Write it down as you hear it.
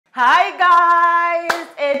Hi guys,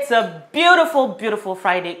 it's a beautiful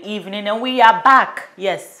Friday evening and we are back.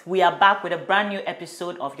 Yes, we are back with a brand new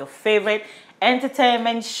episode of your favorite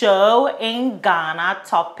entertainment show in Ghana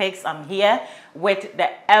Topics. I'm here with the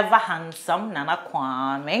ever handsome Nana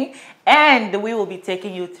Kwame and we will be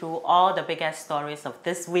taking you through all the biggest stories of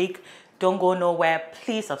this week. Don't go nowhere.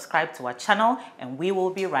 Please subscribe to our channel and we will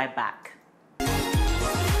be right back.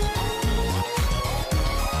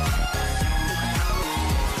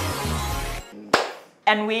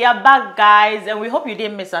 And we are back, guys, and we hope you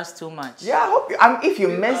didn't miss us too much. Yeah, I hope you, if you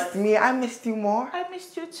missed me, I missed you more. I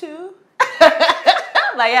missed you too.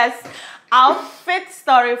 But yes, our fifth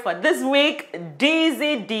story for this week,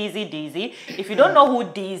 Deezy. If you don't know who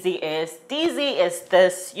Deezy is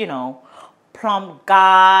this, plump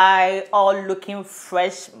guy, all looking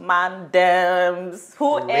fresh man,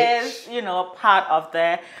 who is, part of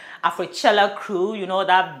the Afrochella crew,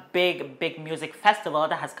 that big music festival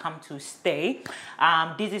that has come to stay.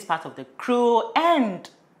 This is part of the crew, and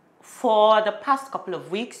for the past couple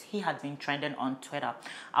of weeks, he has been trending on Twitter.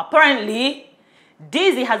 Apparently,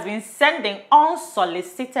 Deezy has been sending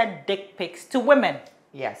unsolicited dick pics to women.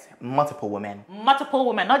 Yes, multiple women. Multiple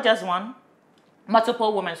women, not just one.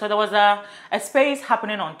 Multiple women. So there was a space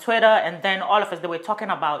happening on Twitter, and then all of us, they were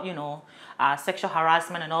talking about, sexual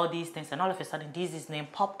harassment and all these things, and all of a sudden Deezy's name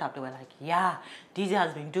popped up. They were like, yeah, Deezy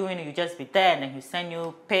has been doing it, you just be there, and then he send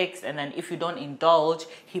you pics, and then if you don't indulge,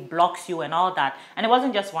 he blocks you and all that. And it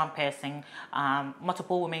wasn't just one person.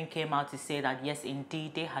 Multiple women came out to say that yes,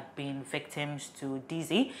 indeed, they had been victims to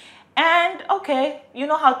Deezy. And okay, you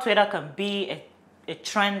know how Twitter can be, it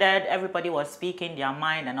trended, everybody was speaking their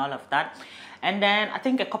mind and all of that. And then I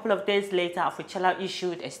think a couple of days later, Afrochella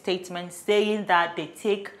issued a statement saying that they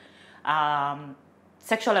take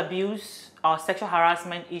sexual abuse or sexual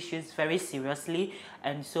harassment issues very seriously,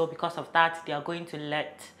 and so because of that, they are going to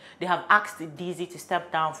they have asked Deezy to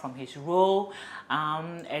step down from his role,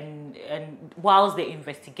 and whilst they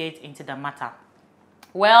investigate into the matter.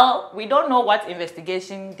 Well, we don't know what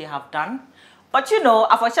investigation they have done, but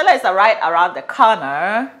Afrochella is right around the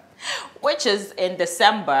corner, which is in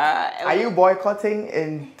December. Are you boycotting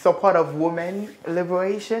in support of women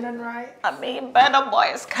liberation and rights? I mean, Burna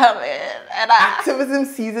Boy is coming, and activism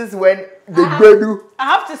ceases when they do. I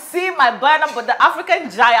have to see my Burna, but the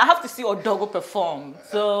African giant, I have to see Odogo perform.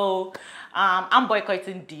 So I'm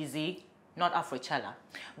boycotting Deezy, not Afrochella.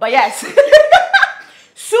 But yes,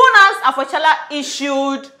 soon as Afrochella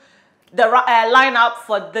issued the lineup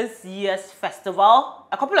for this year's festival,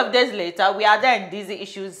 a couple of days later, we are there and Deezy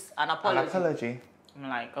issues an apology. I'm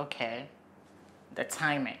like, okay, the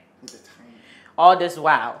timing. All this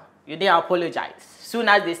while, you didn't apologize. Soon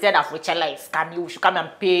as they said Afrochella is coming, we should come and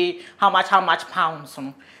pay how much pounds,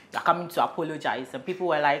 you're coming to apologize. And people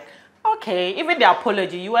were like, okay, even the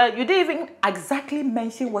apology, you didn't even exactly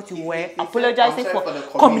mention what you were apologizing for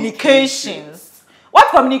communications. What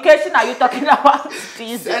communication are you talking about?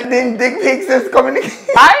 Sending dick pics is communication.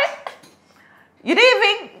 Right? You didn't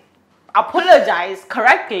even apologize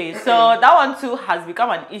correctly. So that one too has become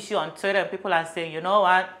an issue on Twitter, and people are saying, you know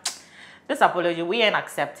what? This apology, we ain't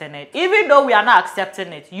accepting it. Even though we are not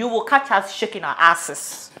accepting it, you will catch us shaking our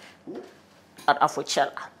asses at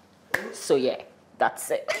Afrochella. So yeah, that's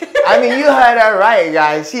it. I mean, you heard her right,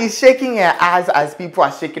 guys. She's shaking her ass as people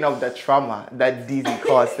are shaking off the trauma that Deezy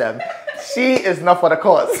caused them. She is not for the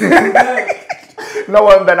cause. No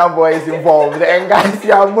one Burna Boy is involved. And guys,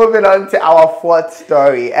 we are moving on to our fourth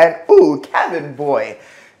story. And Kevin Boy,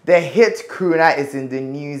 the hit crooner, is in the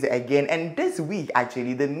news again. And this week,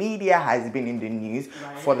 actually, the media has been in the news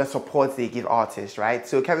for the support they give artists, right?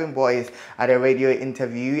 So Kevin Boy is at a radio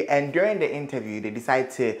interview, and during the interview, they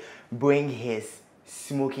decide to bring his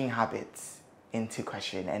smoking habits into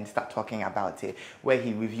question and start talking about it, where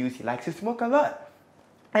he reviews he likes to smoke a lot.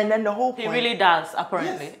 And then the whole point... He really does,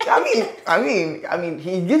 apparently. Yes. I mean,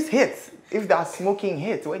 he gives hits. If there are smoking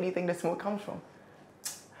hits, where do you think the smoke comes from?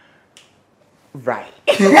 Right.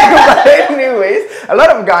 But anyways, a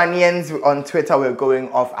lot of Ghanaians on Twitter were going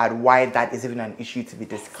off at why that is even an issue to be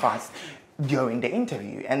discussed during the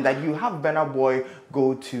interview, and that you have Burna Boy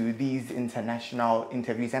go to these international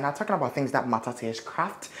interviews and are talking about things that matter to his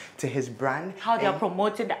craft, to his brand. How they are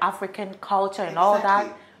promoting the African culture and all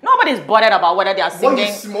that. Nobody's bothered about whether they are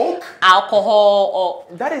singing smoke, alcohol,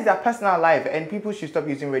 or... That is their personal life, and people should stop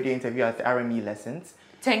using radio interview as RME lessons.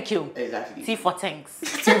 Thank you. Exactly. T for thanks.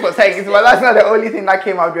 T for thanks. Well, that's not the only thing that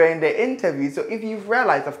came out during the interview. So if you've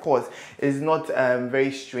realized, of course, it's not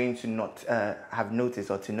very strange to not have noticed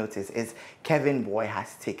or to notice, is Kevin Boy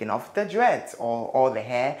has taken off the dreads or all the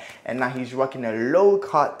hair, and now he's rocking a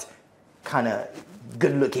low-cut kind of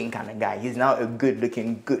good-looking kind of guy. He's now a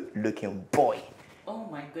good-looking boy. Oh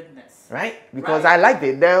my goodness. Right? Because I liked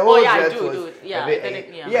it. The whole I do.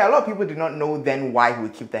 Yeah, a lot of people did not know then why he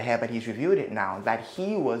would keep the hair, but he's revealed it now that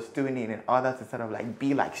he was doing it in order to sort of like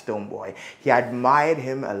be like Stonebwoy. He admired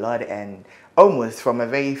him a lot and almost from a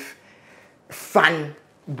very fun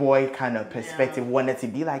boy kind of perspective wanted to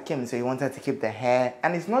be like him, so he wanted to keep the hair,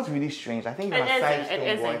 and it's not really strange. I think it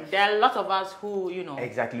isn't. There are a lot of us who, you know,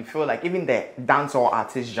 exactly feel like even the dancehall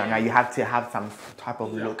artist genre, you have to have some type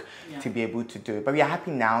of look to be able to do it. But we are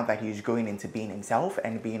happy now that he's going into being himself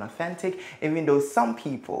and being authentic, even though some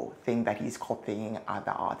people think that he's copying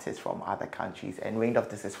other artists from other countries. And Rain of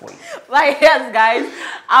this is for you. Right, yes, guys.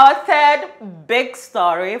 Our third big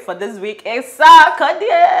story for this week is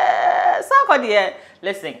Sarkodie. Sarkodie.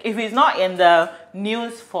 Listen, if he's not in the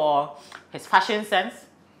news for his fashion sense,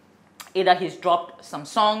 either he's dropped some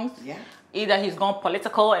songs, either he's gone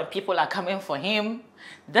political and people are coming for him.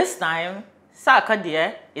 This time,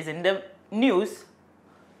 Sarkodie is in the news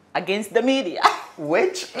against the media.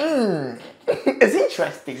 Which is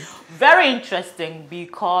interesting. Very interesting,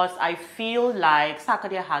 because I feel like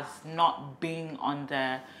Sarkodie has not been on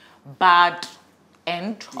the bad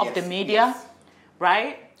end of the media,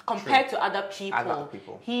 right? Compared to other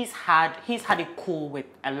people, he's had it cool with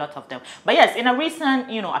a lot of them. But yes, in a recent,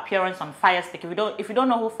 you know, appearance on Fire Stick, if you don't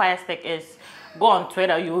know who Fire Stick is, go on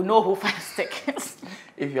Twitter, you know who Fire Stick is.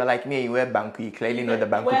 If you're like me, you wear Banku, you clearly know the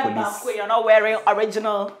Banku police. Banku, you're not wearing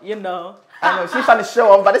original, you know. I know, she's trying to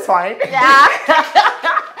show off, but it's fine. Yeah.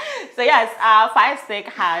 So yes, Fire Stick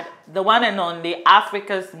had the one and only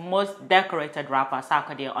Africa's most decorated rapper,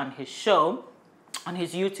 Sarkodie, on his show. On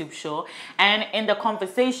his YouTube show, and in the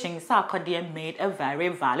conversation, Sarkodie made a very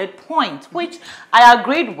valid point, which I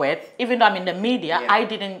agreed with. Even though I'm in the media, I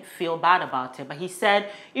didn't feel bad about it. But he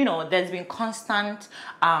said, you know, there's been constant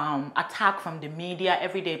attack from the media.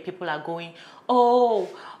 Every day people are going, oh,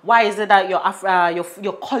 why is it that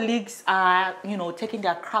your colleagues are, you know, taking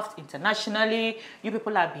their craft internationally? You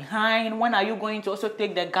people are behind. When are you going to also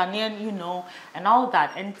take the Ghanaian, you know, and all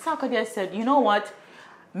that? And Sarkodie said, you know what?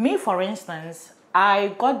 Me, for instance, I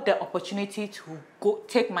got the opportunity to go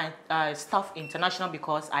take my stuff international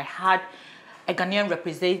because I had a Ghanaian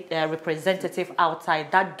representative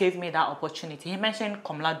outside that gave me that opportunity. He mentioned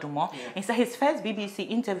Komla Dumont. He said his first BBC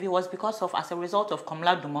interview was as a result of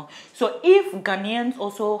Komla Dumont. So if Ghanaians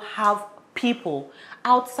also have people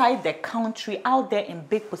outside the country, out there in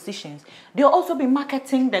big positions, they'll also be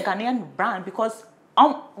marketing the Ghanaian brand, because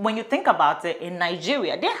when you think about it, in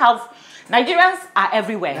Nigeria, Nigerians are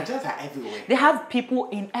everywhere. Nigerians are everywhere. They have people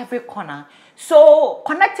in every corner. So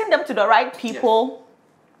connecting them to the right people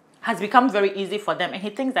has become very easy for them. And he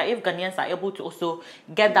thinks that if Ghanaians are able to also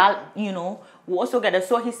get that, you know, we'll also get it.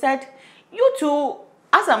 So he said, you two,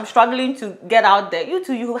 as I'm struggling to get out there, you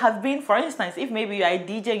two, you have been, for instance, if maybe you're a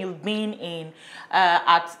DJ, you've been in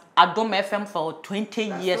at Adom FM for 20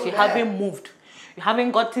 years, you haven't moved. You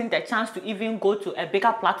haven't gotten the chance to even go to a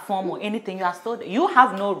bigger platform or anything. You are still there. You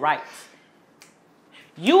have no right.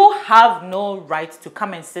 You have no right to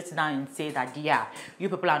come and sit down and say that, yeah, you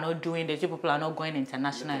people are not doing this, you people are not going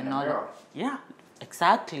international and all that. Yeah,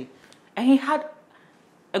 exactly. And he had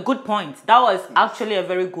a good point. That was actually a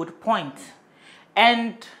very good point.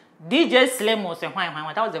 And DJ Slim was saying,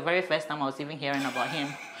 that was the very first time I was even hearing about him.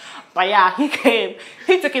 But yeah,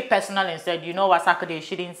 he took it personal and said, you know what, Sarkodie, you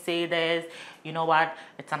shouldn't say this. You know what,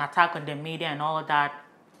 it's an attack on the media and all that.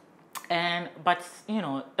 But you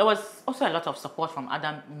know, there was also a lot of support from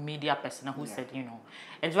other media personnel who said, you know,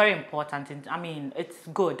 it's very important. And I mean, it's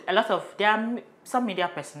good. There are some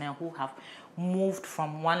media personnel who have moved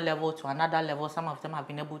from one level to another level. Some of them have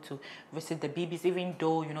been able to visit the BBC, even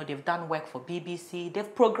though, you know, they've done work for BBC.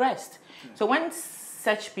 They've progressed. So when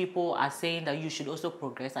such people are saying that you should also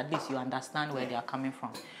progress, at least you understand where they are coming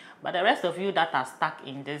from. But the rest of you that are stuck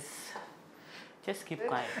in this, just keep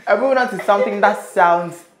quiet. Moving on to something that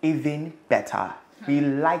sounds even better. We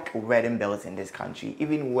like wedding bells in this country,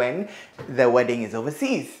 even when the wedding is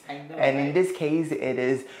overseas. And in this case, it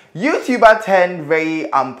is YouTuber turned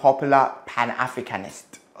very unpopular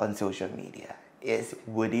Pan-Africanist on social media. It's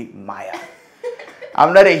Woody Maya.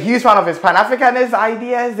 I'm not a huge fan of his Pan-Africanist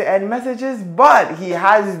ideas and messages, but he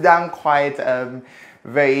has done quite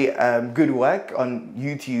very good work on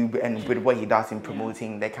YouTube and with what he does in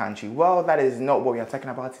promoting the country. Well, that is not what we are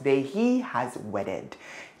talking about today. He has wedded.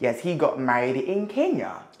 Yes, he got married in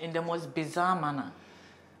Kenya. In the most bizarre manner.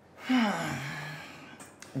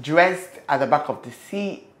 Dressed at the back of the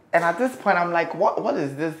sea. And at this point, I'm like, what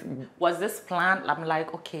is this? Was this planned? I'm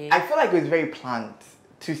like, okay. I feel like it was very planned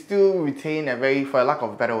to still retain a very, for lack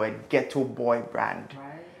of a better word, ghetto boy brand.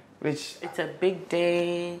 Right. which... It's a big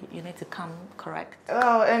day. You need to come correct.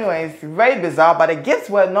 Oh, anyways, very bizarre, but the gifts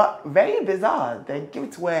were not very bizarre. The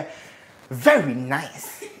gifts were very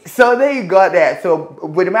nice. So there you got that. So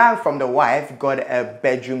with the man from the wife got a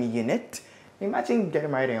bedroom unit. Imagine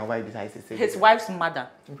getting married and your wife decides to say his wife's mother.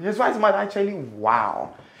 His wife's mother, actually,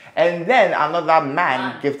 wow. And then another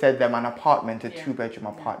man gifted them an apartment, a 2-bedroom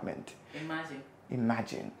apartment.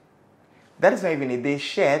 Imagine. That is not even it. They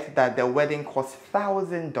shared that the wedding cost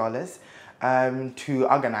 $1,000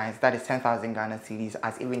 to organize. That is 10,000 Ghana cedis,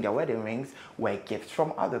 as even their wedding rings were gifts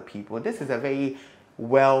from other people. This is a very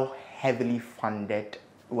heavily funded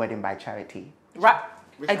wedding by charity. Right.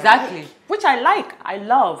 Exactly. Which I like. I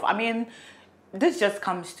love. I mean, this just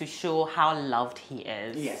comes to show how loved he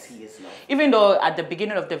is. Yes, he is loved. Even though at the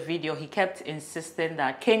beginning of the video, he kept insisting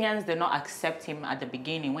that Kenyans did not accept him at the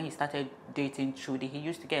beginning when he started dating Trudy. He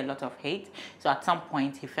used to get a lot of hate. So at some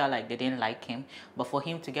point, he felt like they didn't like him. But for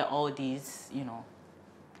him to get all these, you know,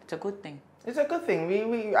 it's a good thing. It's a good thing.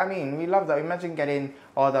 I mean, we love that. Imagine getting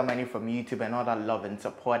all that money from YouTube and all that love and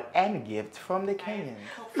support and gifts from the Kenyans.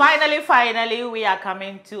 Finally, we are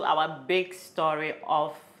coming to our big story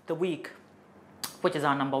of the week, which is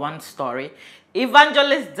our #1 story.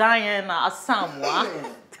 Evangelist Diana Asamoah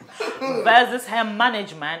versus her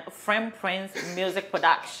management, Frame Prince Music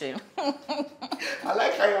Production. I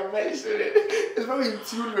like how you mentioned it. It's very in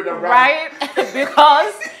tune with the right?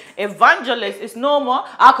 Because Evangelist is no more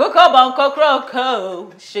a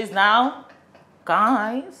croco. She's now,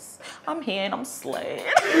 guys, I'm here and I'm slaying.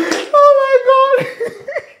 Oh my God.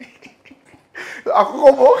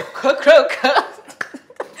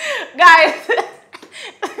 Guys,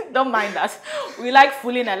 don't mind us. We like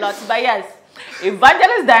fooling a lot. But yes,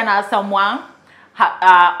 Evangelist Diana Asamoah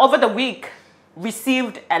over the week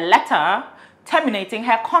received a letter terminating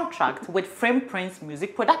her contract with Frame Prince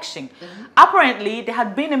Music Production. Apparently, they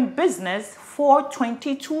had been in business for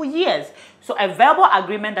 22 years. So a verbal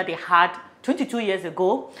agreement that they had 22 years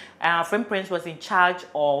ago, Frame Prince was in charge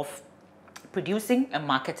of producing and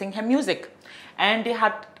marketing her music. And they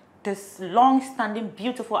had this long-standing,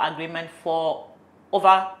 beautiful agreement for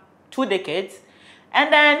over 2 decades.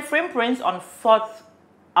 And then Frame Prince on 4th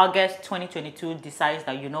August 2022 decides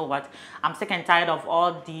that, you know what, I'm sick and tired of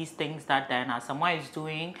all these things that Diana Asamoah is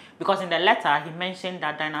doing. Because in the letter, he mentioned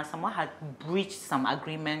that Diana Asamoah had breached some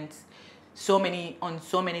agreements on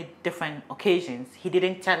so many different occasions. He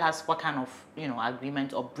didn't tell us what kind of, you know,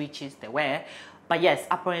 agreement or breaches there were. But yes,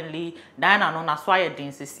 apparently, Diana no naswaya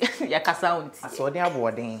dinsis yakasa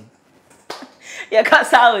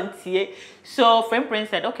unti. So Frame Prince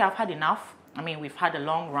said, okay, I've had enough. I mean, we've had a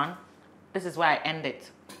long run. This is where I end it.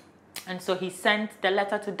 And so he sent the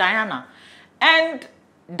letter to Diana. And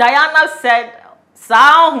Diana said,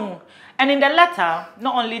 Sahu. And in the letter,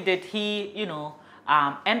 not only did he, you know,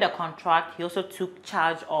 end the contract, he also took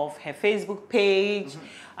charge of her Facebook page,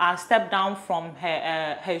 stepped down from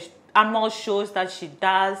her annual shows that she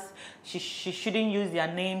does. She shouldn't use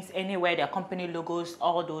their names anywhere, their company logos,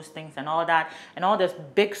 all those things and all that. And all those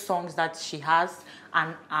big songs that she has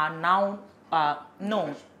and are now,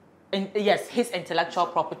 yes, his intellectual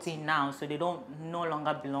property now. So they don't no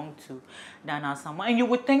longer belong to Diana Asamoah. And you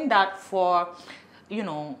would think that for, you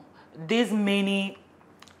know, these many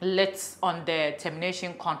lets on the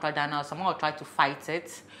termination contract, Diana Asamoah tried to fight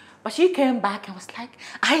it. But she came back and was like,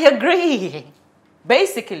 I agree.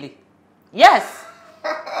 Basically. Yes.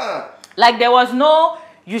 Like there was no,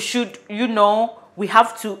 you should, you know, we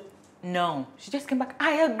have to. No. She just came back,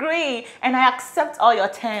 I agree. And I accept all your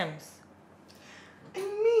terms. I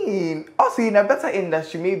mean, also in a better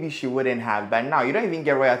industry, maybe she wouldn't have. But now you don't even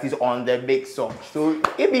get royalties on the big songs. So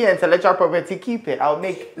if it's intellectual property, keep it. I'll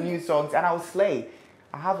make new songs and I'll slay.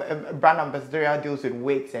 I have a brand ambassadorial deals with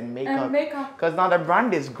wigs and makeup. Because now the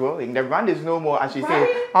brand is growing. The brand is no more, as she said.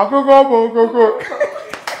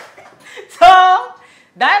 So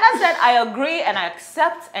Diana said, I agree and I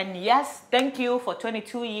accept. And yes, thank you for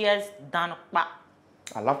 22 years. Done.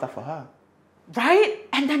 I love that for her. Right?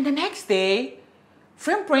 And then the next day,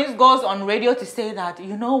 Frame Prince goes on radio to say that,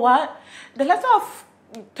 you know what? The letter of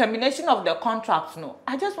termination of the contract, no.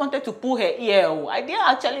 I just wanted to pull her ear. I didn't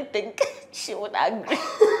actually think she would agree.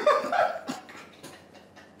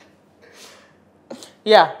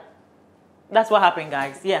 Yeah. That's what happened,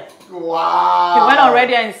 guys. Yeah. Wow. He went on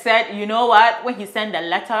radio and said, you know what? When he sent the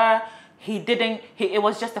letter, it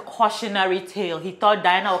was just a cautionary tale. He thought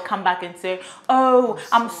Diana would come back and say, oh,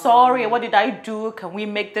 I'm sorry. What did I do? Can we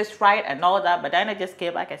make this right? And all that. But Diana just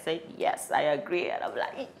came back and said, yes, I agree. And I'm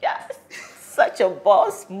like, yes. Such a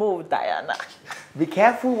boss move, Diana. Be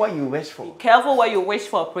careful what you wish for. Be careful what you wish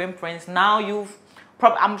for, Frame Prince. Now you've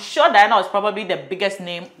I'm sure Diana was probably the biggest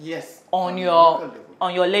name on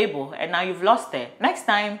your label, and now you've lost it. Next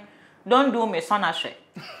time, don't do me sonashe.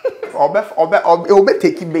 Obe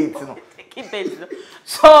taking bait, you know. Taking bait.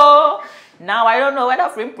 So now I don't know whether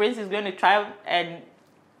Prince Prince is going to try and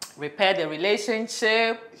repair the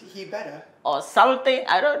relationship. He better. Or something.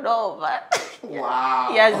 I don't know, but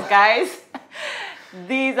wow. Yes, guys.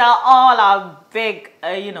 These are all our big,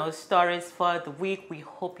 stories for the week. We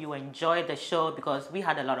hope you enjoyed the show because we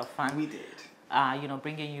had a lot of fun. We did.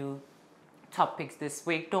 Bringing you topics this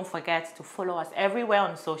week. Don't forget to follow us everywhere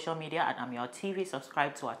on social media at Ameyaw TV.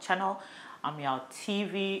 Subscribe to our channel, Ameyaw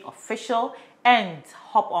TV Official, and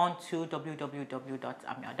hop on to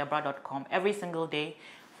www.ameyawdebra.com every single day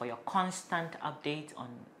for your constant update on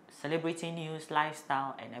celebrity news,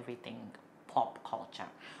 lifestyle, and everything pop culture.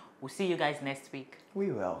 We'll see you guys next week.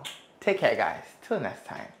 We will. Take care, guys. Till next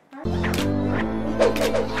time.